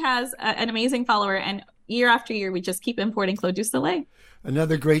 He has an amazing follower, and year after year, we just keep importing Clos du Soleil.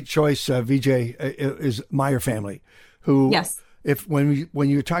 Another great choice, VJ, is Meyer family, who, yes, if when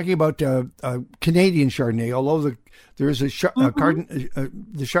you're talking about Canadian Chardonnay, although there is the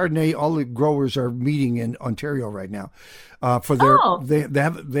Chardonnay, all the growers are meeting in Ontario right now for their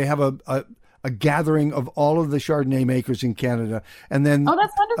they have a gathering of all of the Chardonnay makers in Canada, and then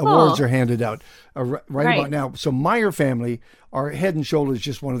that's wonderful. Awards are handed out right about now. So Meyer family are head and shoulders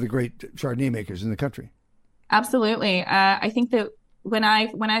just one of the great Chardonnay makers in the country. Absolutely. I think that when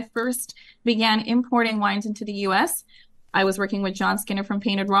I first began importing wines into the U.S., I was working with John Skinner from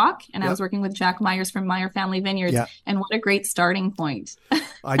Painted Rock, and I was working with Jack Myers from Meyer Family Vineyards. And what a great starting point.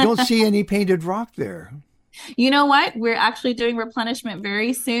 I don't see any Painted Rock there. You know what? We're actually doing replenishment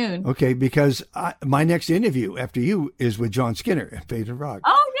very soon. Okay, because my next interview after you is with John Skinner at Painted Rock.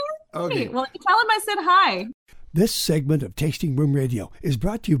 Oh, yeah. Okay. Well, tell him I said hi. This segment of Tasting Room Radio is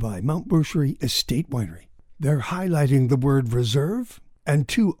brought to you by Mount Boucherie Estate Winery. They're highlighting the word reserve and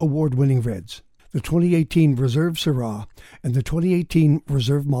 2 award-winning reds, the 2018 Reserve Syrah and the 2018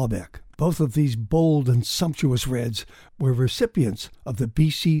 Reserve Malbec. Both of these bold and sumptuous reds were recipients of the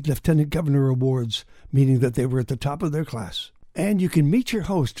BC Lieutenant Governor Awards, meaning that they were at the top of their class. And you can meet your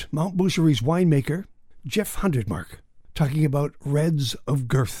host, Mount Boucherie's winemaker, Jeff Hundertmark, talking about Reds of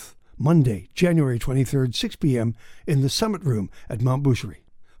Girth, Monday, January 23rd, 6 p.m. in the Summit Room at Mount Boucherie.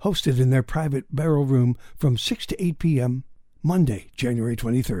 Hosted in their private barrel room from 6 to 8 p.m., Monday, January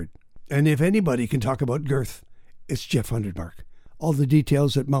 23rd. And if anybody can talk about girth, it's Jeff Hundertmark. All the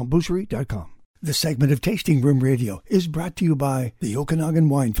details at mountboucherie.com. The segment of Tasting Room Radio is brought to you by the Okanagan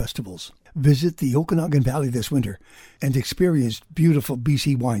Wine Festivals. Visit the Okanagan Valley this winter and experience beautiful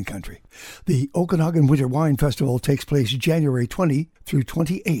BC wine country. The Okanagan Winter Wine Festival takes place January 20 through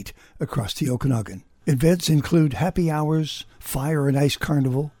 28 across the Okanagan. Events include happy hours, fire and ice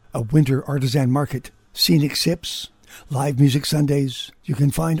carnival, a winter artisan market, scenic sips, live music Sundays. You can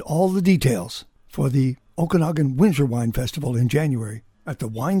find all the details for the Okanagan Winter Wine Festival in January at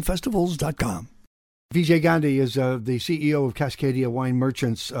thewinefestivals.com. VJ Gandhi is the CEO of Cascadia Wine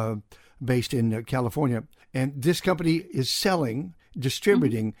Merchants based in California. And this company is selling,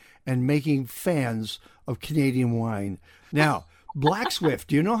 distributing, and making fans of Canadian wine. Now, Black Swift,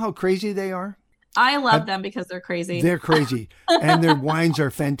 do you know how crazy they are? I love them because they're crazy. They're crazy. And their wines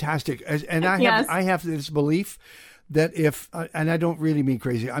are fantastic. And I have this belief that if, and I don't really mean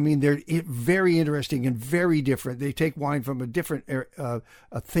crazy, I mean, they're very interesting and very different. They take wine from a different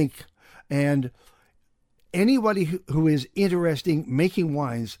think. And anybody who is interesting making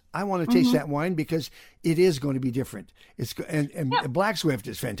wines, I want to taste that wine because it is going to be different. And Black Swift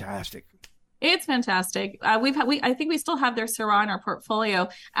is fantastic. It's fantastic. I think we still have their Syrah in our portfolio.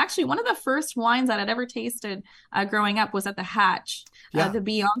 Actually, one of the first wines that I'd ever tasted growing up was at the Hatch, the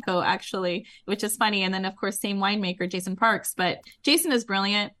Bianco, actually, which is funny. And then, of course, same winemaker, Jason Parks. But Jason is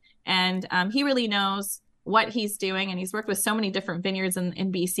brilliant, and he really knows what he's doing. And he's worked with so many different vineyards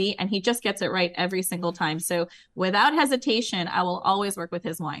in BC, and he just gets it right every single time. So without hesitation, I will always work with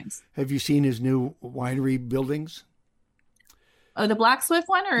his wines. Have you seen his new winery buildings? Oh, the Black Swift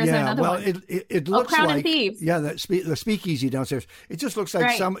one, or is there another one? It looks Crown like and Thieves. The speakeasy downstairs. It just looks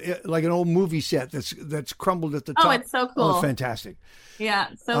like like an old movie set that's crumbled at the top. Oh, it's so cool! Oh, fantastic! Yeah,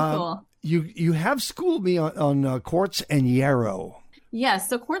 so cool. You have schooled me on Quartz and Yarrow. Yes,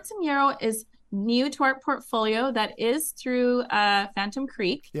 so Quartz and Yarrow is new to our portfolio. That is through Phantom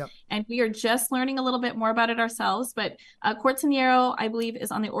Creek. Yep. And we are just learning a little bit more about it ourselves. But Quartz and Yarrow, I believe,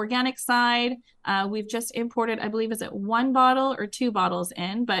 is on the organic side. We've just imported, I believe, is it 1 bottle or 2 bottles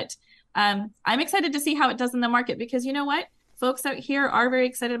in? But I'm excited to see how it does in the market, because you know what? Folks out here are very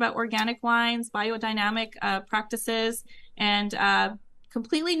excited about organic wines, biodynamic practices, and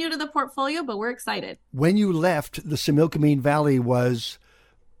completely new to the portfolio, but we're excited. When you left, the Similkameen Valley was...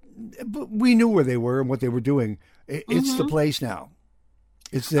 we knew where they were and what they were doing. It's the place now.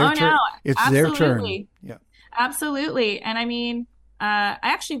 It's their turn. It's their turn. Yeah, absolutely. And I mean, I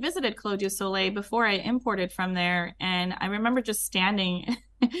actually visited Clos du Soleil before I imported from there, and I remember just standing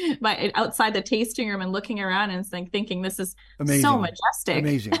outside the tasting room and looking around and thinking, "This is amazing. So majestic,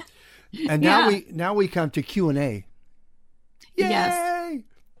 amazing." And now we come to Q&A. Yay! Yes.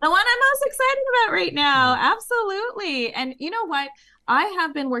 The one I'm most excited about right now. Absolutely. And you know what? I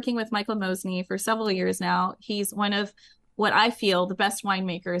have been working with Michael Mosney for several years now. He's one of what I feel the best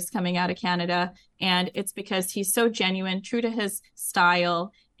winemakers coming out of Canada. And it's because he's so genuine, true to his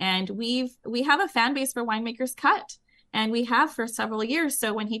style. And we have a fan base for Winemakers Cut. And we have for several years.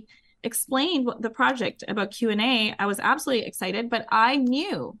 So when he explained the project about Q&A, I was absolutely excited. But I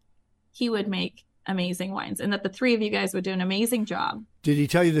knew he would make amazing wines and that the three of you guys would do an amazing job. Did he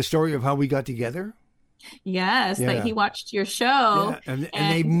tell you the story of how we got together? Yes, Yeah. that he watched your show. Yeah.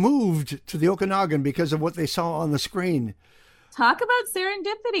 And they moved to the Okanagan because of what they saw on the screen talk about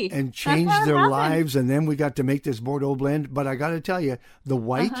serendipity. and changed their lives. And then we got to make this Bordeaux blend. But I got to tell you, the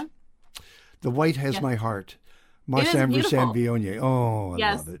white has my heart. Marsan Versan Viognier. Oh,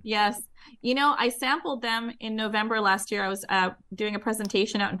 I love it. Yes. You know, I sampled them in November last year. I was doing a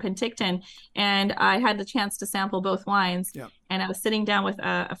presentation out in Penticton, and I had the chance to sample both wines. Yeah. And I was sitting down with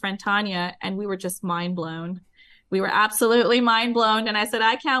a friend, Tanya, and we were just mind blown. We were absolutely mind blown. And I said,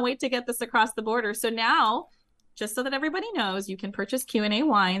 I can't wait to get this across the border. So now, just so that everybody knows, you can purchase Q&A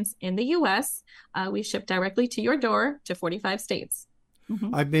wines in the U.S. We ship directly to your door to 45 states.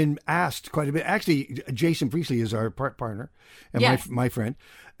 Mm-hmm. I've been asked quite a bit. Actually, Jason Priestley is our partner and my friend,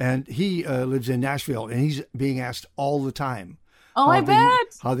 and he lives in Nashville, and he's being asked all the time. Oh, I bet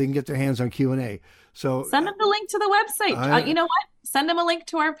how they can get their hands on Q&A. So send them the link to the website. You know what? Send them a link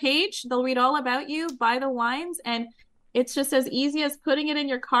to our page. They'll read all about you, buy the wines, and it's just as easy as putting it in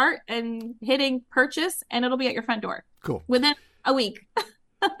your cart and hitting purchase, and it'll be at your front door. Cool. Within a week.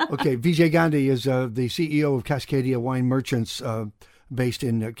 Okay, VJ Gandhi is the CEO of Cascadia Wine Merchants, based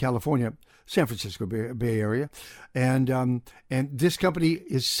in California, San Francisco Bay Area, and this company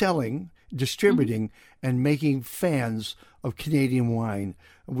is selling, distributing, and making fans of Canadian wine.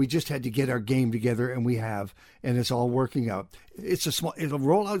 We just had to get our game together, and we have, and it's all working out. It'll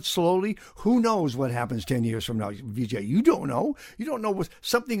roll out slowly. Who knows what happens 10 years from now, VJ? You don't know. You don't know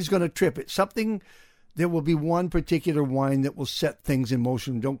something's going to trip it. There will be one particular wine that will set things in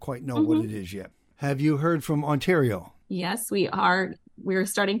motion. Don't quite know what it is yet. Have you heard from Ontario? Yes, we are. We're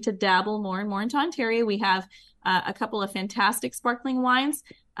starting to dabble more and more into Ontario. We have a couple of fantastic sparkling wines,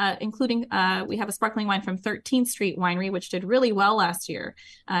 including we have a sparkling wine from 13th Street Winery, which did really well last year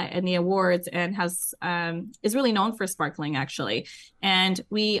in the awards and is really known for sparkling, actually. And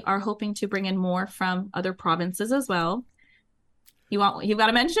we are hoping to bring in more from other provinces as well. You've got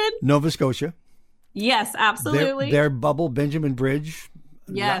to mention? Nova Scotia. Yes, absolutely. Their bubble, Benjamin Bridge.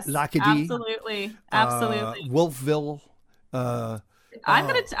 Yes, Lacadie, absolutely. Wolfville. I'm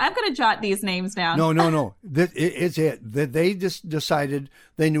gonna jot these names down. No. It's it. They just decided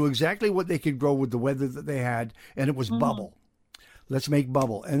they knew exactly what they could grow with the weather that they had, and it was bubble. Let's make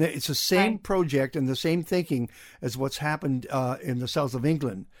bubble, and it's the same project and the same thinking as what's happened in the south of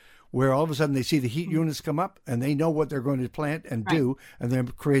England, where all of a sudden they see the heat units come up and they know what they're going to plant and do, and they're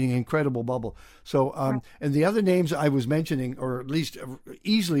creating incredible bubble. So, and the other names I was mentioning, or at least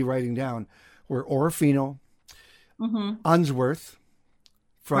easily writing down, were Orofino, Unsworth,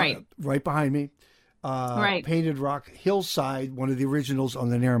 right behind me, Painted Rock, Hillside, one of the originals on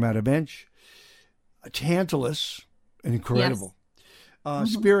the Naramata bench, Tantalus, incredible.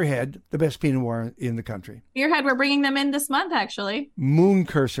 Spearhead, the best Pinot Noir in the country. Spearhead, we're bringing them in this month, actually. Moon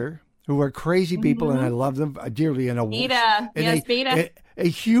Cursor, who are crazy people, and I love them dearly. And Beta, Beta. A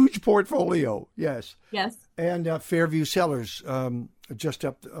huge portfolio, yes. Yes. And Fairview Cellars, just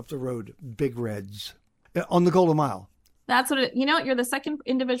up the road, Big Reds, on the Golden Mile. That's what you're the second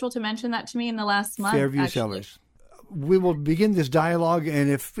individual to mention that to me in the last month. Fairview Cellars. We will begin this dialogue, and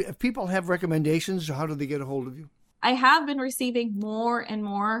if people have recommendations, how do they get a hold of you? I have been receiving more and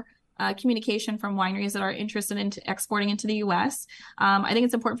more communication from wineries that are interested in exporting into the U.S. I think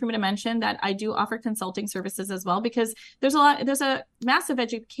it's important for me to mention that I do offer consulting services as well, because there's a massive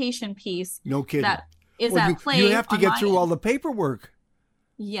education piece. No kidding. That is at play. You have to get through all the paperwork.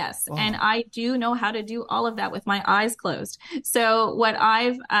 Yes, and I do know how to do all of that with my eyes closed. So what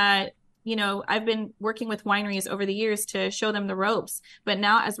I've been working with wineries over the years to show them the ropes, but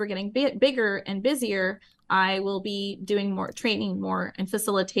now as we're getting bigger and busier, I will be doing more training, and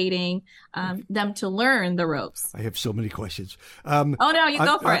facilitating them to learn the ropes. I have so many questions. You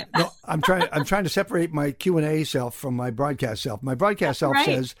go for it. No, I'm trying to separate my Q&A self from my broadcast self. My broadcast self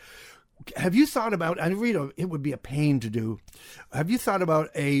says, have you thought about, and Rita, it would be a pain to do, have you thought about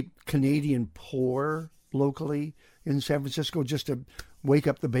a Canadian pour locally in San Francisco just to wake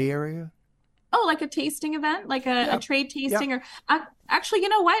up the Bay Area? Oh, like a tasting event, like a trade tasting, or actually, you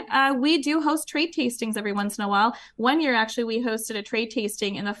know what? We do host trade tastings every once in a while. One year, actually, we hosted a trade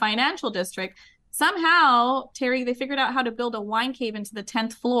tasting in the financial district. Somehow, Terry, they figured out how to build a wine cave into the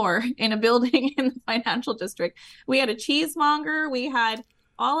 10th floor in a building in the financial district. We had a cheesemonger. We had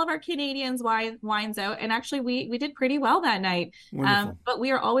all of our Canadians wines out, and actually we did pretty well that night. But we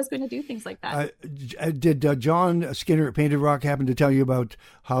are always going to do things like that. Did John Skinner at Painted Rock happen to tell you about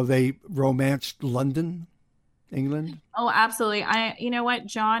how they romanced London, England? Oh, absolutely. You know what?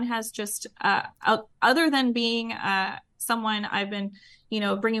 John has just, other than being someone I've been,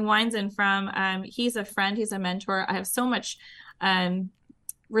 bringing wines in from, he's a friend, he's a mentor. I have so much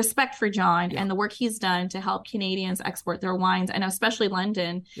respect for John and the work he's done to help Canadians export their wines, and especially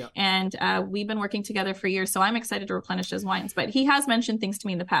London. Yeah. And we've been working together for years, so I'm excited to replenish his wines. But he has mentioned things to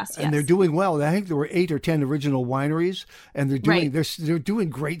me in the past. And they're doing well. I think there were 8 or 10 original wineries, and they're doing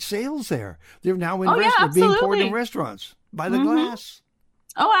great sales there. They're now in being poured in restaurants by the glass.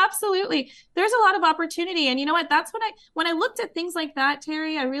 Oh, absolutely. There's a lot of opportunity. And you know what? That's when I looked at things like that,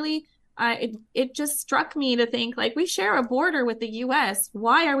 Terry, I really, it just struck me to think, like, we share a border with the U.S.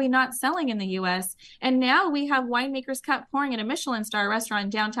 Why are we not selling in the U.S.? And now we have Winemakers Cup pouring in a Michelin star restaurant in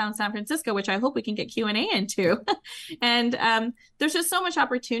downtown San Francisco, which I hope we can get Q&A into. And there's just so much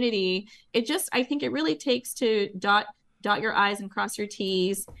opportunity. I think it really takes to dot your I's and cross your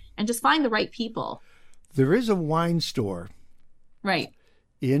T's and just find the right people. There is a wine store. Right.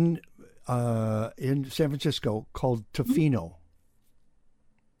 In San Francisco called Tofino.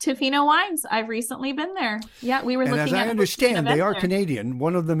 Tofino Wines. I've recently been there. Yeah, we were looking at. As I understand, they are Canadian.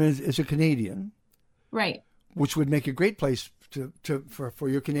 One of them is a Canadian, right? Which would make a great place for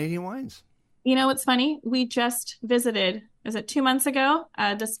your Canadian wines. You know, what's funny? We just visited. Was it 2 months ago?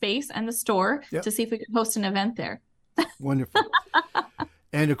 The space and the store to see if we could host an event there. Wonderful.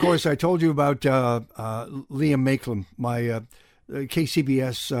 And of course, I told you about Liam Makelum, my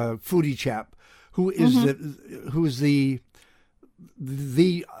KCBS foodie chap, who is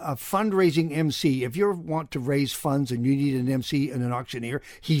the fundraising MC. If you want to raise funds and you need an MC and an auctioneer,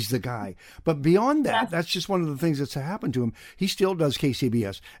 he's the guy. But beyond that, that's just one of the things that's happened to him. He still does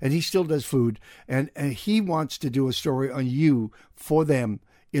KCBS and he still does food, and he wants to do a story on you for them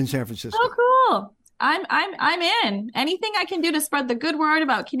in San Francisco. Oh, cool. I'm in. Anything I can do to spread the good word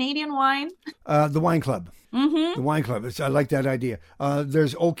about Canadian wine. The Wine Club. Mm-hmm. The Wine Club. I like that idea.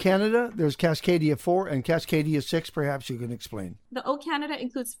 There's O Canada, there's Cascadia 4, and Cascadia 6. Perhaps you can explain. The O Canada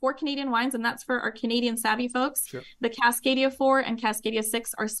includes 4 Canadian wines, and that's for our Canadian savvy folks. Sure. The Cascadia 4 and Cascadia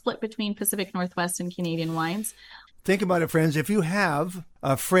 6 are split between Pacific Northwest and Canadian wines. Think about it, friends. If you have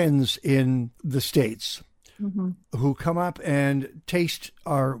friends in the States who come up and taste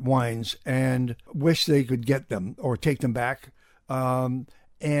our wines and wish they could get them or take them back,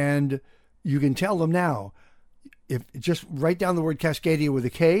 and you can tell them now, if just write down the word Cascadia with a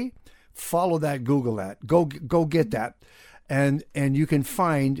K, follow that, Google that, go get that, and you can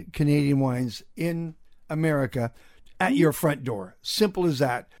find Canadian wines in America at your front door. Simple as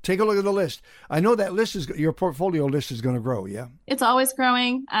that. Take a look at the list. I know that your portfolio list is going to grow, yeah? It's always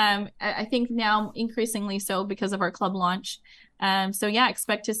growing. I think now increasingly so because of our club launch. So yeah,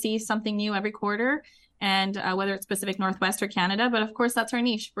 expect to see something new every quarter, and whether it's Pacific Northwest or Canada. But of course, that's our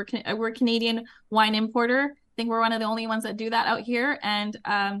niche. We're a Canadian wine importer. I think we're one of the only ones that do that out here. And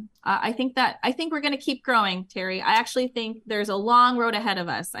I think we're going to keep growing, Terry. I actually think there's a long road ahead of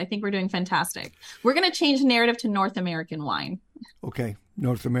us. I think we're doing fantastic. We're going to change the narrative to North American wine. Okay,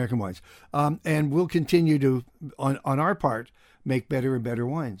 North American wines. And we'll continue to, on our part, make better and better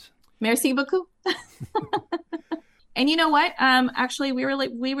wines. Merci beaucoup. And you know what? Actually, we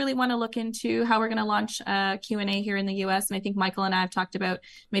really want to look into how we're going to launch Q&A here in the U.S. And I think Michael and I have talked about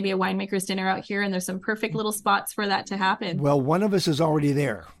maybe a winemaker's dinner out here, and there's some perfect little spots for that to happen. Well, one of us is already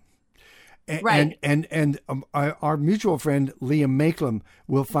there. Right. And our mutual friend, Liam Makelum,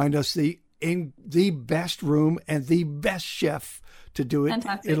 will find us the best room and the best chef to do it.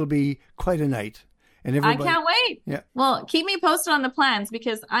 Fantastic. It'll be quite a night. And I can't wait. Yeah. Well, keep me posted on the plans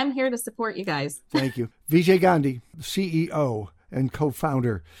because I'm here to support you guys. Thank you. VJ Gandhi, CEO and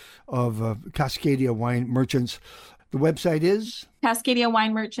co-founder of Cascadia Wine Merchants. The website is?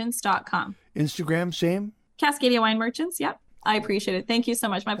 CascadiaWineMerchants.com. Instagram, same? Cascadia Wine Merchants, yep. I appreciate it. Thank you so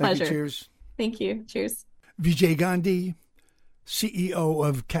much. My pleasure. Cheers. Thank you. Cheers. VJ Gandhi, CEO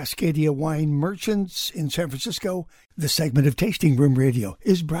of Cascadia Wine Merchants in San Francisco. This segment of Tasting Room Radio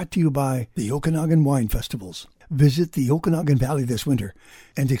is brought to you by the Okanagan Wine Festivals. Visit the Okanagan Valley this winter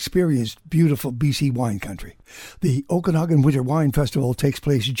and experience beautiful BC wine country. The Okanagan Winter Wine Festival takes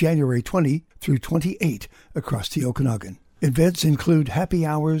place January 20 through 28 across the Okanagan. Events include happy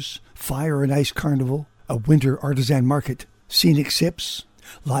hours, fire and ice carnival, a winter artisan market, scenic sips,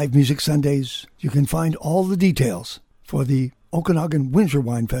 live music Sundays. You can find all the details for the Okanagan Winter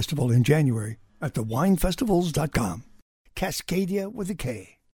Wine Festival in January at thewinefestivals.com. Cascadia with a K.